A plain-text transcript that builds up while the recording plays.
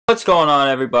What's going on,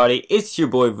 everybody? It's your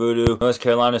boy Voodoo, North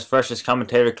Carolina's freshest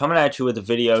commentator, coming at you with a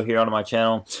video here on my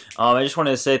channel. I just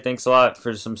wanted to say thanks a lot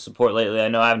for some support lately. I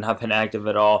know I haven't been active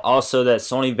at all. Also, that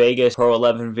Sony Vegas Pro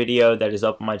 11 video that is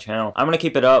up on my channel, I'm going to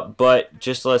keep it up, but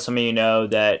just to let some of you know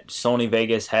that Sony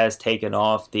Vegas has taken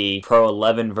off the Pro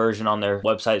 11 version on their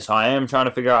website, so I am trying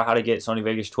to figure out how to get Sony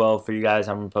Vegas 12 for you guys.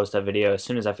 I'm going to post that video as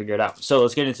soon as I figure it out. So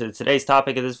let's get into today's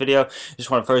topic of this video. Just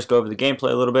want to first go over the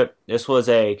gameplay a little bit. This was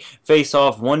a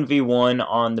face-off 1v1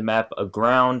 on the map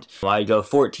Aground. I go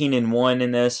 14-1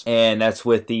 in this, and that's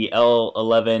with the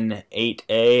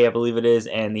L11-8A, I believe it is,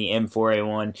 and the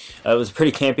M4A1. It was a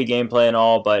pretty campy gameplay and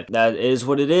all, but that is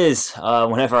what it is.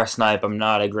 Whenever I snipe, I'm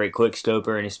not a great quick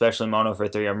scoper, and especially mono for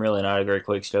 3, I'm really not a great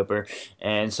quick scoper.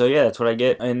 And so yeah, that's what I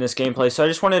get in this gameplay. So I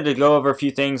just wanted to go over a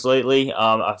few things lately.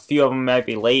 A few of them might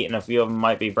be late, and a few of them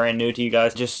might be brand new to you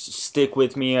guys. Just stick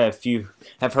with me if you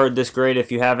have heard this, great.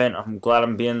 If you haven't, I'm glad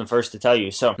I'm being the first to tell you.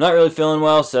 So, not really feeling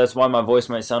well, so that's why my voice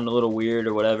might sound a little weird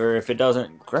or whatever. If it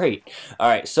doesn't, great.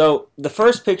 Alright, so the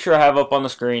first picture I have up on the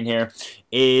screen here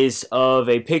is of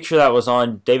a picture that was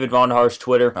on David Vonderhaar's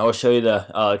Twitter. I will show you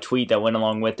the tweet that went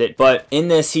along with it. But in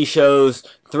this, he shows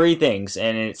 3 things,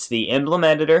 and it's the Emblem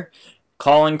editor,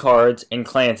 calling cards, and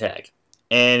clan tag.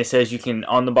 And it says you can,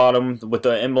 on the bottom, with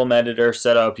the emblem editor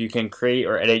set up, you can create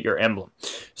or edit your emblem.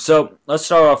 So, let's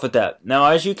start off with that. Now,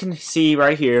 as you can see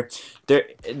right here,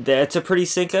 that's a pretty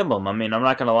sick emblem. I mean, I'm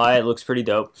not going to lie, it looks pretty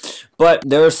dope. But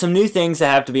there are some new things that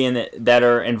have to be in that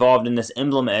are involved in this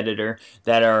emblem editor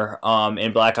that are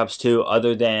in Black Ops 2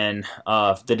 other than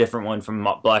the different one from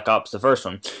Black Ops, the first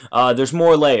one. There's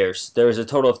more layers. There's a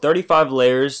total of 35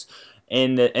 layers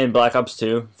in Black Ops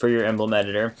 2 for your emblem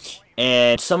editor.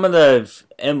 And some of the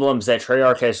emblems that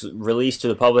Treyarch has released to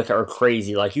the public are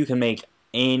crazy. Like, you can make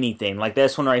anything. Like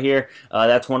this one right here,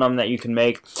 that's one of them that you can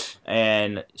make.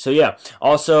 And so yeah,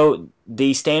 also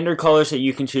the standard colors that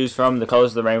you can choose from, the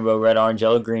colors of the rainbow: red, orange,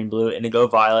 yellow, green, blue, indigo,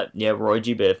 violet. Yeah, Roy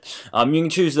G. Biv. You can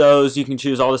choose those. You can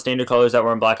choose all the standard colors that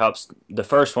were in Black Ops, the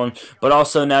first one. But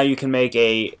also now you can make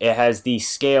it has the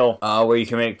scale where you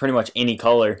can make pretty much any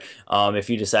color if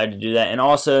you decide to do that. And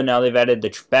also now they've added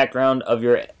the background of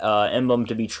your emblem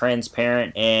to be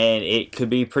transparent, and it could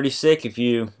be pretty sick if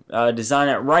you design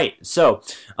it right. So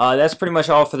that's pretty much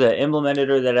all for the emblem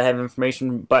editor that I have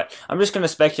information. But I'm just going to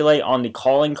speculate on the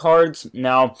calling cards.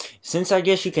 Now, since I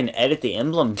guess you can edit the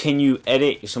emblem, can you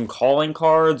edit some calling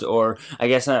cards? Or I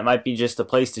guess that might be just a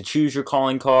place to choose your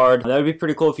calling card. That would be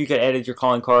pretty cool if you could edit your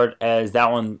calling card, as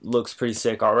that one looks pretty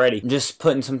sick already. Just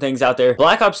putting some things out there.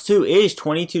 Black Ops 2 is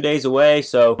 22 days away,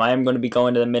 so I am going to be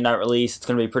going to the midnight release. It's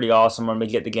going to be pretty awesome. I'm going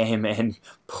to get the game and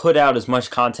put out as much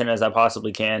content as I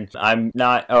possibly can. I'm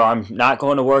not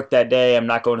going to work that day. I'm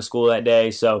not going to school that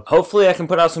day, so hopefully I can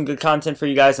put out some good content for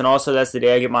you guys. And also, that's the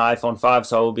day I get my iPhone 5,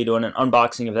 so I will be doing an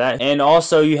unboxing of that. And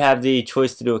also, you have the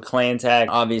choice to do a clan tag.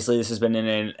 Obviously, this has been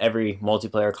in every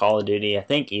multiplayer Call of Duty, I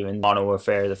think even Modern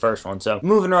Warfare, the first one. So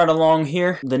moving right along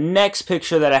here, the next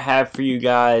picture that I have for you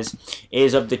guys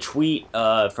is of the tweet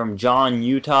from John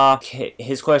Utah.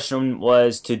 His question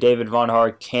was to David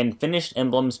Vonderhaar: can finished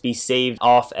emblems be saved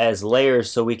off as layers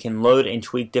so we can load and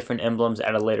tweak different emblems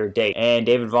at a later date? And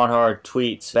David Vonderhaar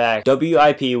tweets back,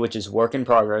 WIP, which is work in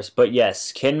progress, but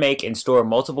yes, can make and store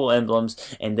multiple emblems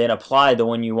and then apply the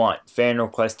one you want. Fan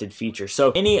requested feature.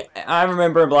 So I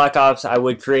remember in Black Ops, I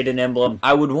would create an emblem.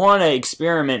 I would want to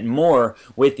experiment more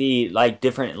with the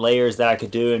different layers that I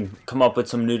could do and come up with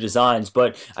some new designs,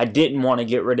 but I didn't want to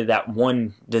get rid of that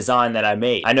one design that I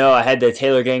made. I know I had the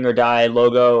Taylor Gang or Die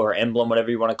logo or emblem,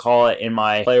 whatever you want to call it, in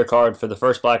my player card for the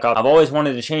first Black Ops. I've always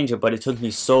wanted to change it, but it took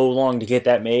me so long to get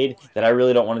that made that I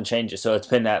really don't want to change it. So it's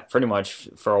been that pretty much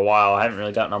for a while. I haven't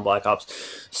really gotten on Black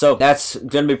Ops. So that's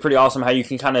going to be pretty awesome how you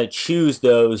can kind of choose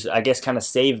those, I guess, kind of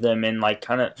save them, and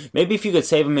maybe if you could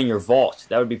save them in your vault,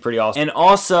 that would be pretty awesome. And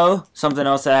also, something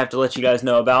else that I have to let you guys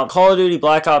know about, Call of Duty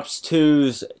Black Ops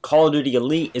 2's Call of Duty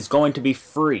Elite is going to be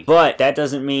free, but that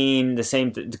doesn't mean the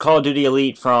same. The Call of Duty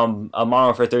Elite from Modern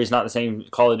Warfare 3 is not the same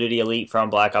Call of Duty Elite from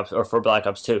Black Ops or for Black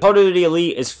Ops 2. Call of Duty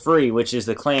Elite is free, which is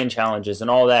the clan challenges and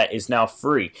all that is now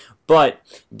free. But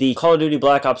the Call of Duty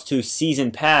Black Ops 2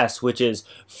 Season Pass, which is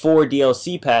 4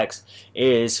 DLC packs,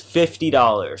 is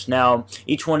 $50. Now,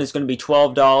 each one is going to be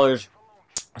 $12.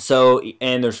 So,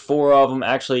 and there's 4 of them.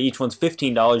 Actually, each one's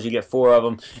 $15. You get 4 of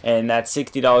them, and that's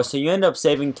 $60. So you end up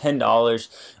saving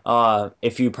 $10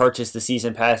 if you purchase the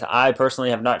Season Pass. I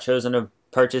personally have not chosen to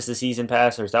purchase the season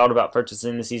pass or thought about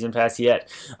purchasing the season pass yet.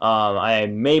 I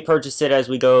may purchase it as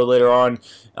we go later on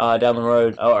down the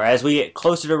road, or as we get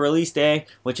closer to release day,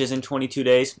 which is in 22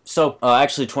 days. So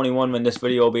actually 21 when this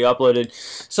video will be uploaded.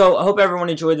 So I hope everyone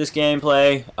enjoyed this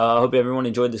gameplay. I hope everyone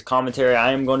enjoyed this commentary.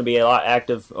 I am going to be a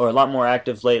lot more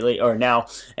active lately, or now,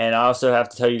 and I also have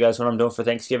to tell you guys what I'm doing for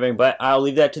Thanksgiving, but I'll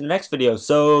leave that to the next video.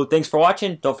 So thanks for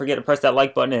watching. Don't forget to press that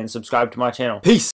like button and subscribe to my channel. Peace!